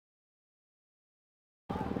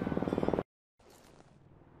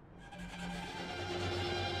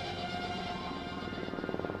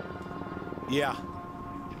Yeah.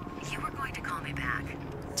 You were going to call me back.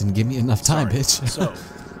 Didn't give me enough time, bitch. So,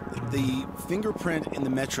 the fingerprint in the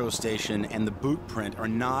metro station and the boot print are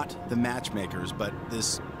not the matchmakers, but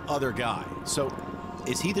this other guy. So,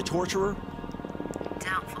 is he the torturer?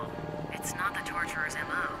 Doubtful. It's not the torturer's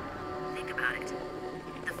MO. Think about it.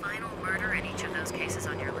 The final murder in each of those cases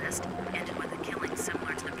on your list ended with a killing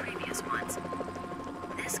similar to the previous ones.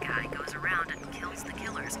 This guy goes around and kills the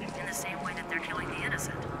killers in the same way that they're killing the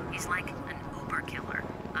innocent. He's like an Uber killer,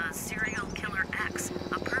 a serial killer X,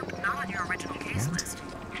 a perp not on your original case list.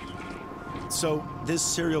 So, this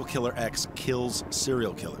serial killer X kills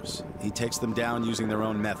serial killers. He takes them down using their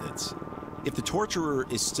own methods. If the torturer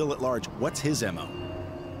is still at large, what's his MO?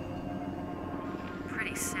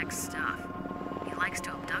 Pretty sick stuff. He likes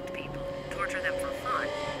to abduct people, torture them for fun,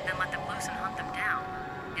 then let them loose and hunt them down.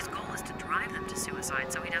 His goal is to drive them to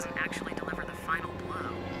suicide so he doesn't actually deliver the final blow.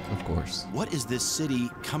 Of course. What is this city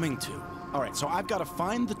coming to? All right, so I've got to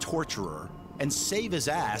find the torturer and save his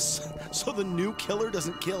ass so the new killer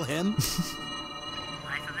doesn't kill him?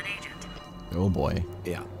 Life of an agent. Oh boy.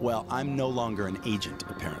 Yeah, well, I'm no longer an agent,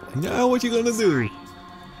 apparently. Now what you gonna do? Look,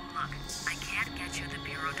 I can't get you the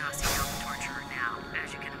Bureau dossier on the torturer now,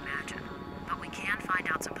 as you can imagine. But we can find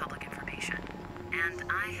out some public information. And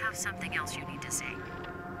I have something else you need to see.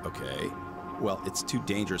 Okay. Well, it's too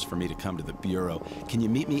dangerous for me to come to the Bureau. Can you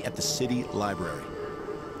meet me at the city library?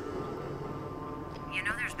 You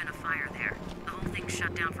know there's been a fire there. The whole thing's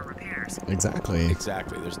shut down for repairs. Exactly.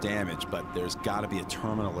 Exactly. There's damage, but there's got to be a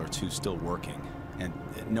terminal or two still working. And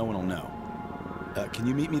no one will know. Can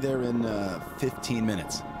you meet me there in 15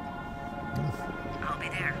 minutes? I'll be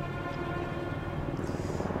there.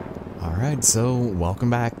 Alright, so welcome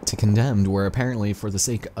back to Condemned, where apparently for the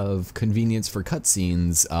sake of convenience for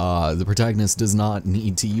cutscenes, the protagonist does not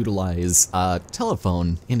need to utilize a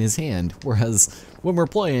telephone in his hand, whereas when we're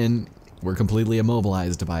playing, we're completely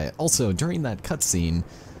immobilized by it. Also, during that cutscene,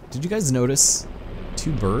 did you guys notice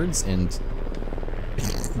two birds and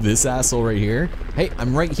this asshole right here? Hey,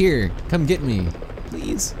 I'm right here. Come get me,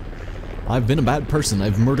 please. I've been a bad person.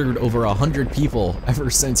 I've murdered over 100 people ever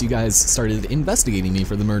since you guys started investigating me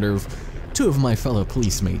for the murder of 2 of my fellow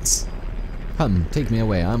police mates. Come, take me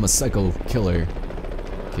away. I'm a psycho killer.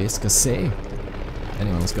 Qu'est-ce que c'est?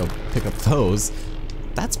 Anyway, let's go pick up those.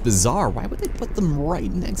 That's bizarre. Why would they put them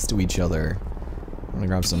right next to each other? I'm gonna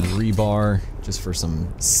grab some rebar just for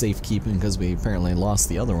some safekeeping because we apparently lost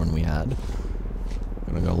the other one we had.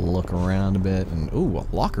 I'm gonna go look around a bit and ooh, a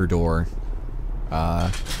locker door.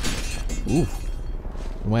 Ooh,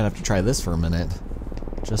 we might have to try this for a minute,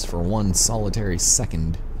 just for one solitary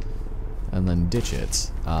second, and then ditch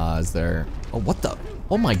it. Is there? Oh, what the?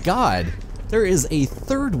 Oh my God! There is a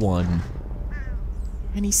third one,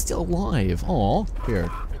 and he's still alive. Aw, here,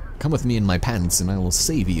 come with me in my pants, and I will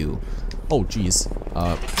save you. Oh, jeez.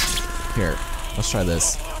 Here, let's try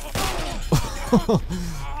this.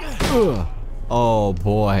 Oh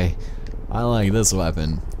boy, I like this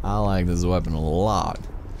weapon. I like this weapon a lot.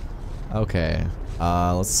 Okay,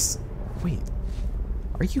 let's... Wait,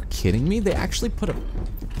 are you kidding me? They actually put a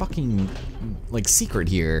fucking, like, secret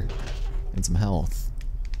here. And some health.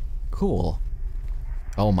 Cool.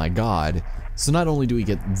 Oh my God. So not only do we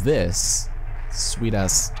get this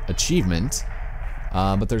sweet-ass achievement,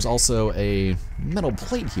 but there's also a metal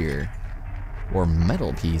plate here. Or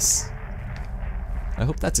metal piece. I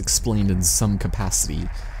hope that's explained in some capacity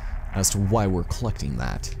as to why we're collecting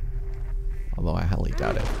that. Although I highly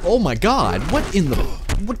doubt it. Oh my God! What in the...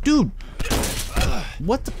 What, dude?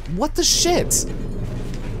 What the shit?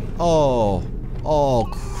 Oh. Oh,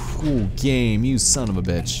 cool game, you son of a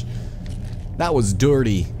bitch. That was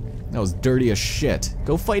dirty. That was dirty as shit.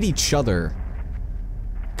 Go fight each other.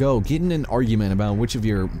 Go, get in an argument about which of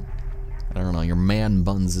your... I don't know, your man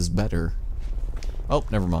buns is better. Oh,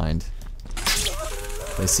 never mind.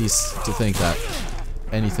 They cease to think that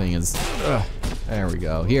anything is... Ugh. There we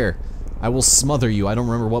go. Here. I will smother you. I don't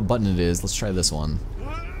remember what button it is. Let's try this one.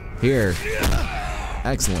 Here.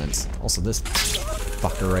 Excellent. Also this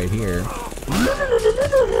fucker right here.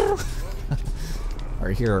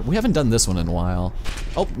 Alright, here. We haven't done this one in a while.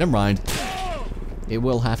 Oh, never mind. It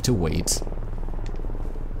will have to wait.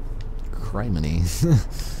 Criminy.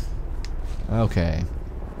 Okay.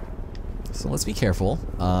 So let's be careful.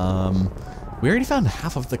 We already found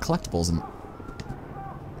half of the collectibles and...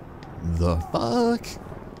 The fuck?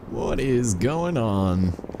 What is going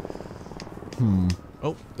on?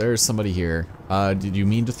 Oh, there's somebody here. Did you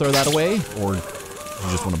mean to throw that away? Or you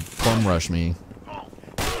just want to bum rush me?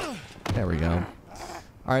 There we go.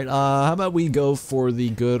 Alright, how about we go for the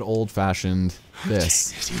good old-fashioned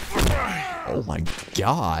this. Oh my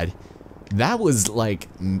God. That was like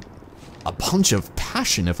a punch of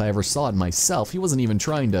passion if I ever saw it myself. He wasn't even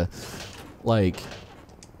trying to, like,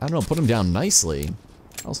 I don't know, put him down nicely.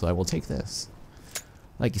 Also, I will take this.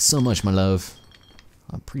 Thank you so much, my love.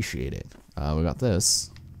 I appreciate it. We got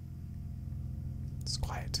this. It's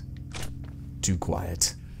quiet. Too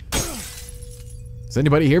quiet. Does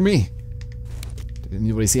anybody hear me? Did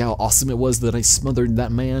anybody see how awesome it was that I smothered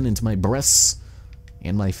that man into my breasts?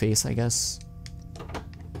 And my face, I guess?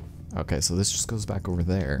 Okay, so this just goes back over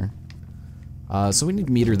there. So we need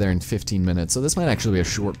to meet her there in 15 minutes. So this might actually be a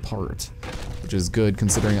short part, which is good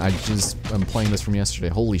considering I'm playing this from yesterday.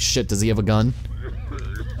 Holy shit, does he have a gun?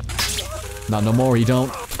 Not no more, you don't.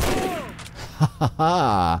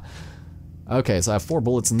 Haha. Okay, so I have 4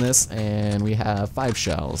 bullets in this, and we have 5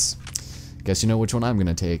 shells. Guess you know which one I'm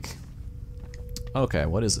gonna take. Okay,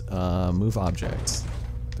 what is move objects?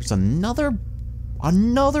 There's another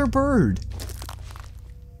bird.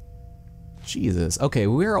 Jesus. Okay,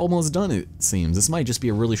 we're almost done, it seems. This might just be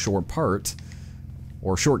a really short part,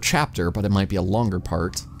 or short chapter, but it might be a longer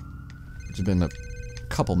part, which has been a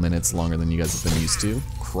couple minutes longer than you guys have been used to.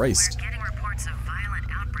 Christ. We're getting reports of violent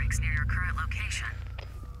outbreaks near your current location.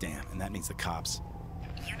 Damn, and that means the cops.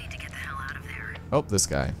 You need to get the hell out of there. Oh, this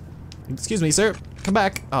guy. Excuse me, sir. Come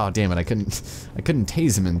back. Oh, damn it. I couldn't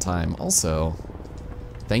tase him in time. Also,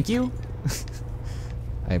 thank you.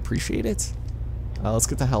 I appreciate it. Let's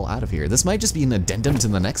get the hell out of here. This might just be an addendum to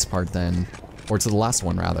the next part then. Or to the last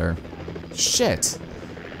one, rather. Shit.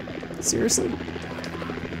 Seriously?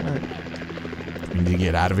 Alright. We need to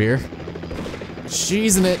get out of here.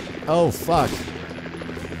 Cheesing it. Oh, fuck.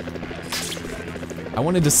 I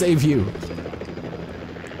wanted to save you.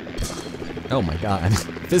 Oh my god.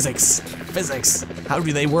 Physics. Physics. How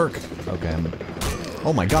do they work? Okay.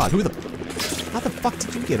 Oh my god. How the fuck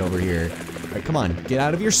did you get over here? Alright, come on. Get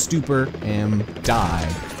out of your stupor and die.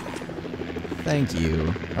 Thank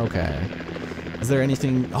you. Okay. Is there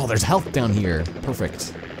anything? Oh, there's health down here.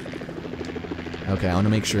 Perfect. Okay, I want to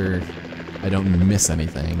make sure I don't miss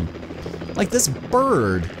anything. Like this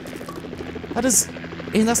bird. That is...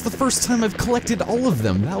 And that's the first time I've collected all of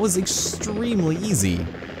them. That was extremely easy.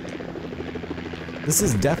 This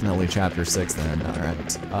is definitely chapter 6 then.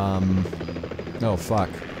 Alright. Oh, fuck.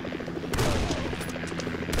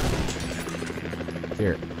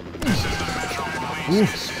 Here. Ooh.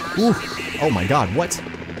 Ooh. Oh my god, what?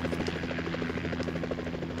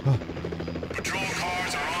 Patrol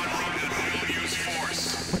cars are en route and will use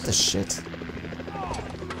force. What the shit?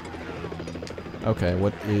 Okay,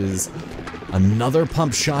 what is... Another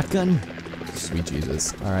pump shotgun? Sweet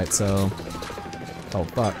Jesus. Alright, so... Oh,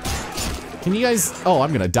 fuck. Can you guys... Oh,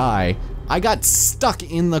 I'm gonna die. I got stuck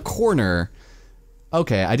in the corner.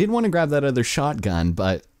 Okay, I didn't want to grab that other shotgun,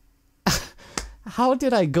 but... How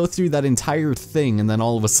did I go through that entire thing and then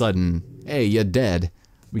all of a sudden, hey, you're dead.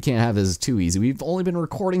 We can't have this too easy. We've only been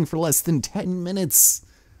recording for less than 10 minutes.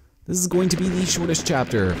 This is going to be the shortest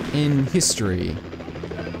chapter in history.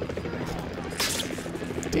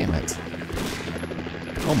 Damn it.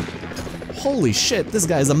 Oh, holy shit, this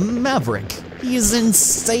guy's a maverick. He is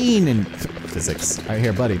insane in physics. All right,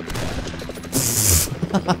 here, buddy.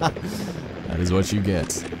 That is what you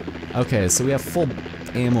get. Okay, so we have full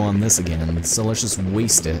ammo on this again, so let's just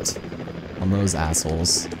waste it on those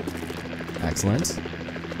assholes. Excellent.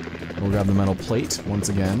 We'll grab the metal plate once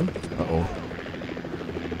again. Uh-oh.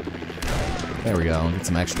 There we go, get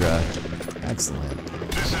some extra. Excellent.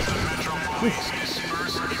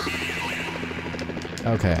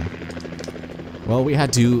 Okay. Well, we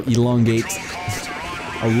had to elongate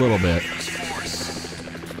a little bit.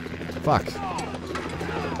 Fuck.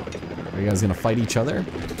 Are you guys gonna fight each other?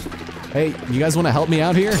 Hey, you guys wanna help me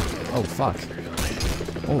out here? Oh, fuck.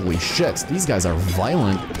 Holy shit, these guys are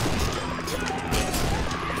violent.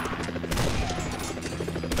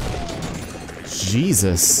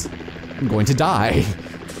 Jesus. I'm going to die.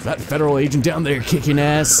 That federal agent down there kicking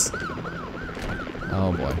ass.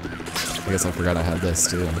 Oh boy. I guess I forgot I had this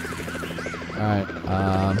too. Alright,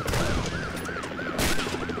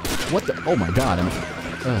 what the? Oh my god,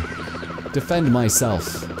 I'm... defend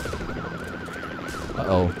myself.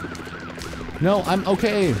 Uh-oh. No, I'm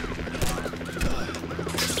okay.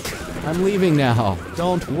 I'm leaving now.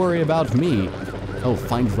 Don't worry about me. Oh,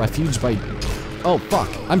 find refuge by... Oh, fuck.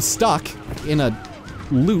 I'm stuck in a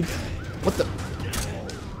loop. What the...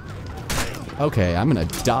 Okay, I'm gonna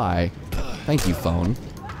die. Thank you, phone.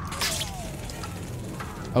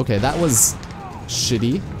 Okay, that was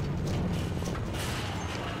shitty.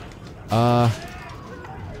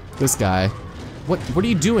 This guy. What are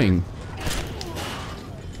you doing?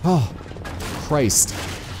 Oh, Christ.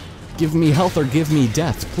 Give me health or give me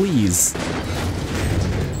death, please.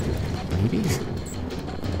 Maybe?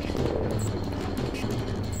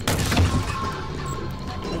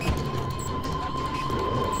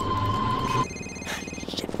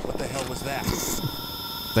 was that?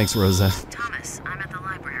 Thanks, Rosa. Thomas, I'm at the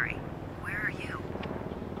library. Where are you?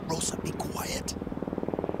 Rosa, be quiet.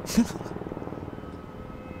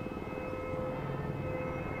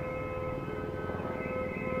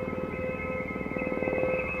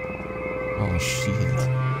 Oh, shit.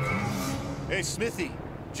 Hey, Smithy.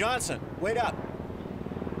 Johnson, wait up.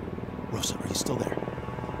 Rosa, are you still there?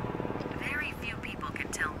 Very few people can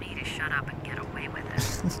tell me to shut up and get away with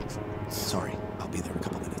it. Sorry, I'll be there in a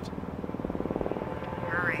couple minutes.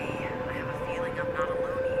 Hurry. I have a feeling I'm not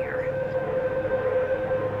alone here.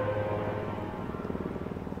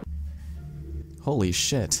 Holy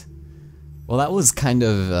shit. Well, that was kind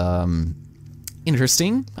of,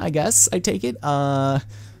 interesting, I guess, I take it.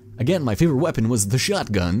 Again, my favorite weapon was the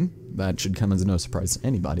shotgun. That should come as no surprise to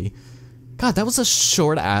anybody. God, that was a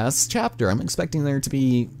short-ass chapter. I'm expecting there to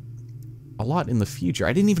be a lot in the future.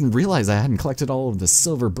 I didn't even realize I hadn't collected all of the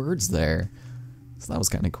silver birds there. So that was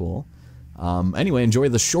kind of cool. Anyway, enjoy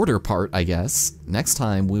the shorter part, I guess. Next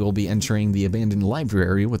time, we will be entering the abandoned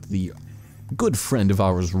library with the good friend of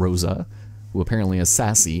ours, Rosa, who apparently is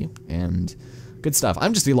sassy, and good stuff.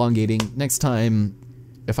 I'm just elongating. Next time,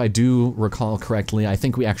 if I do recall correctly, I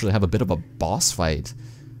think we actually have a bit of a boss fight.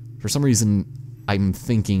 For some reason, I'm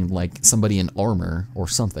thinking like somebody in armor or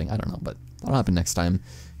something. I don't know, but that'll happen next time,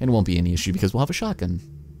 and it won't be any issue because we'll have a shotgun.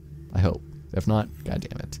 I hope. If not, god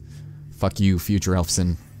damn it. Fuck you, future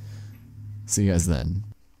Elfson. See you guys then.